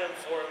random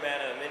 4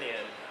 mana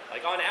minion,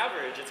 like on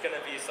average, it's going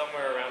to be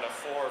somewhere around a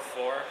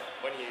 4/4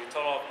 when you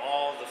total up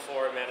all the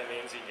 4 mana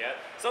minions you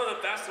get. Some of the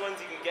best ones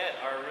you can get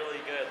are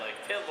really good, like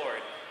Pit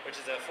Lord, which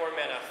is a 4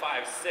 mana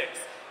 5/6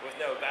 with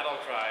no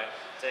battle cry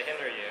to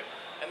hinder you.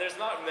 And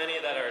there's not many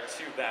that are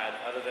too bad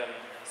other than,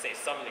 say,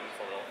 Summoning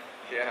Portal.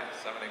 Yeah,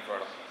 Summoning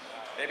Portal.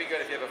 Maybe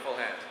good if you have a full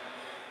hand.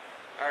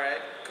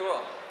 Alright,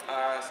 cool.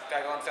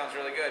 Sky Golem sounds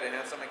really good.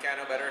 Enhance some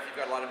Mechano better if you've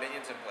got a lot of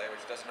minions in play,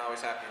 which doesn't always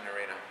happen in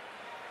Arena.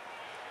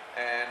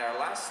 And our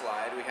last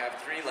slide, we have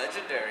 3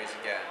 legendaries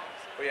again.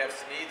 We have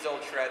Sneed's Old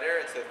Shredder,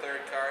 it's the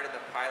 3rd card in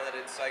the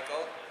piloted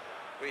cycle.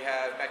 We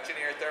have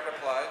Mechgineer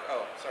Thermoplug,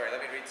 oh, sorry,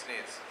 let me read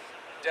Sneed's.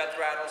 Death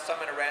Rattle,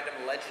 summon a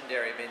random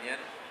legendary minion,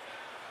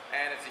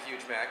 and it's a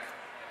huge mech.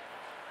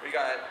 We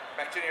got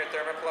Mechgineer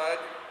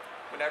Thermoplug,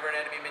 whenever an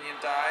enemy minion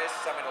dies,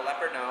 summon a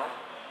Leper Gnome.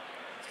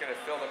 It's going to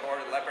fill the board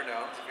with Leper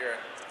Gnomes if you're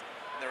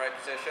in the right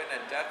position,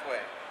 and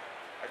Deathwing,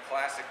 a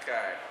classic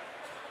card.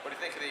 What do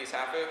you think of these,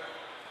 Hafu?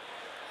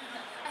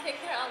 I think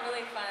they're all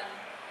really fun.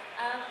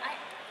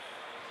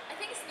 I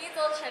think Sneed's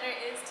Old Cheddar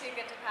is too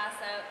good to pass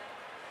up.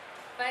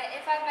 But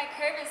if my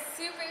curve is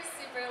super,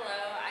 super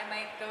low, I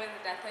might go with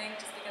the Deathwing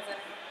just because I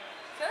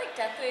feel like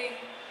Deathwing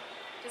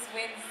just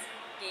wins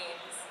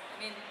games. I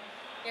mean,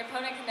 your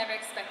opponent can never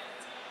expect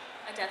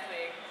a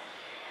Deathwing.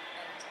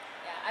 And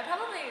yeah, I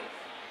probably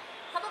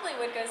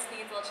would go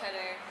Sneed's Old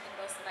Cheddar in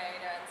most of my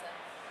arena runs.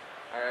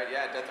 Alright,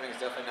 yeah, Deathwing is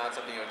definitely not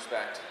something you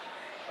expect.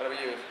 What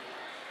about you?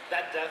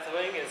 That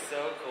Deathwing is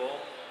so cool.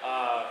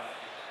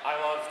 I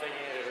love thinking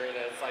in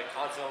Arena. It's like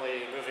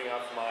constantly moving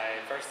up my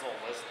personal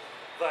list.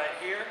 But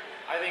here,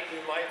 I think we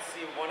might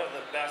see one of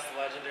the best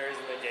legendaries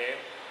in the game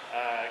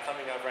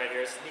coming up right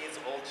here, Sneed's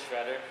Old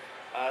Shredder.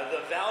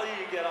 The value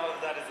you get out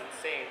of that is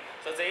insane.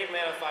 So it's 8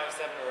 mana,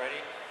 5/7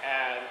 already,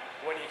 and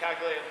when you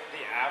calculate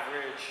the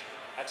average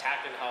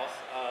attack and health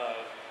of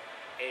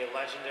a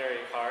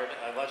legendary card,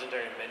 a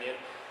legendary minion,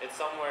 it's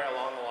somewhere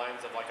along the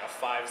lines of like a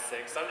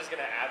 5/6. So I'm just going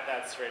to add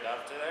that straight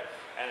up to there,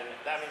 and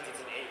that means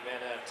it's an 8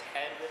 mana,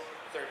 10,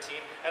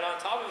 13. And on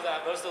top of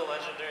that, most of the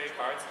legendary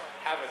cards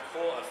have a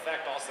cool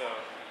effect also,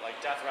 like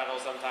Death Rattle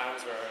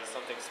sometimes, or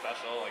something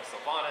special like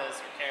Sylvanas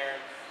or Cairn.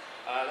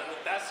 Then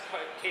the best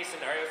case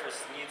scenario for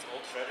Sneed's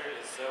Old Shredder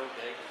is so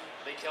big.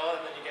 They kill it,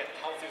 and then you get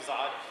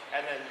Helthuzad,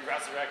 and then you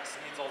resurrect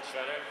Sneed's Old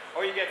Shredder,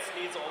 or you get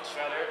Sneed's Old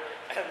Shredder,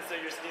 and so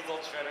your Sneed's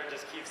Old Shredder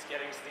just keeps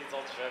getting Sneed's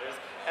Old Shredders,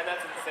 and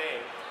that's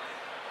insane.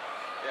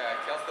 Yeah,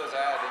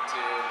 Helthuzad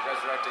into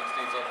resurrecting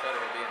Sneed's Old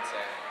Shredder would be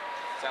insane.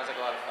 Sounds like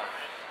a lot of fun.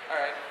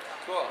 Alright,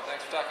 cool.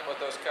 Thanks for talking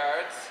about those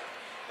cards.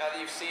 Now that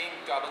you've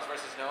seen Goblins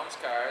versus Gnomes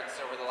cards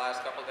over the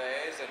last couple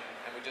days, and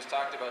we just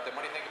talked about them,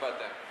 what do you think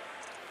about them?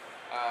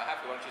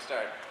 Hafu, why don't you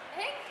start? I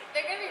think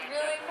they're going to be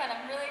really fun.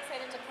 I'm really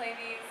excited to play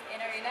these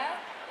in Arena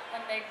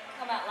when they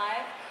come out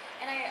live.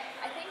 And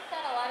I think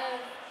that a lot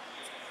of,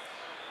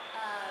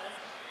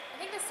 I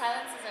think the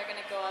silences are going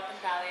to go up in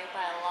value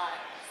by a lot.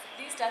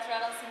 These Death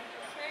Rattles seem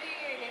pretty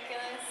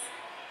ridiculous.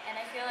 And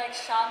I feel like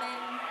Shaman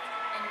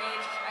and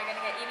Mage are going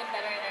to get even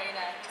better in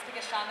Arena. Just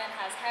because Shaman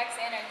has Hex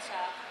and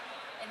Earthshock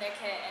in their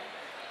kit, and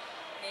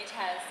Mage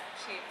has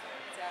Shape.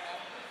 So,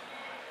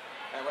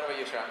 And what about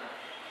you, Trump?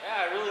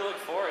 Yeah, I really look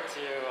forward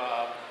to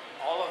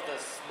all of the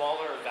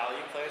smaller value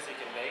plays you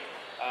can make.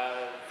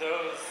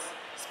 Those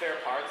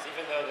spare parts,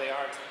 even though they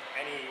aren't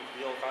any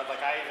real card,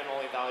 like I even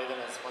only value them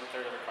as 1/3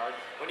 of a card.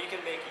 When you can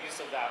make use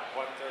of that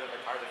 1/3 of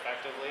a card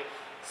effectively,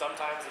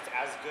 sometimes it's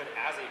as good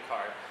as a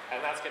card,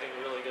 and that's getting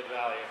really good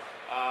value.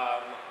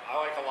 I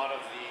like a lot of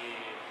the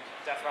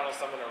Death Rattle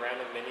Summon a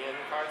Random Minion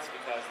cards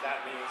because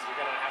that means you're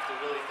going to have to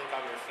really think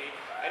on your feet.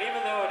 And even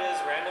though it is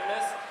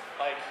randomness,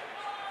 like,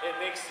 it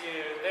makes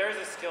you, there is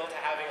a skill to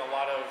having a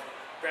lot of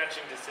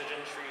branching decision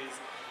trees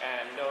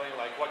and knowing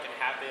like what can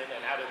happen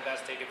and how to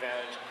best take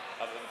advantage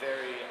of a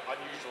very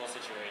unusual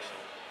situation.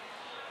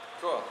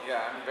 Cool,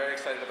 yeah, I'm very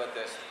excited about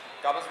this.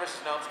 Goblins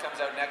vs. Gnomes comes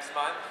out next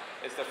month.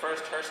 It's the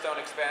first Hearthstone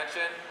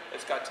expansion.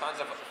 It's got tons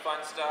of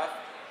fun stuff.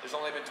 There's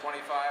only been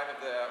 25 of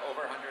the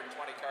over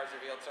 120 cards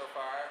revealed so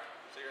far,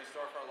 so you're in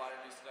store for a lot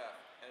of new stuff,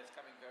 and it's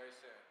coming very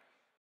soon.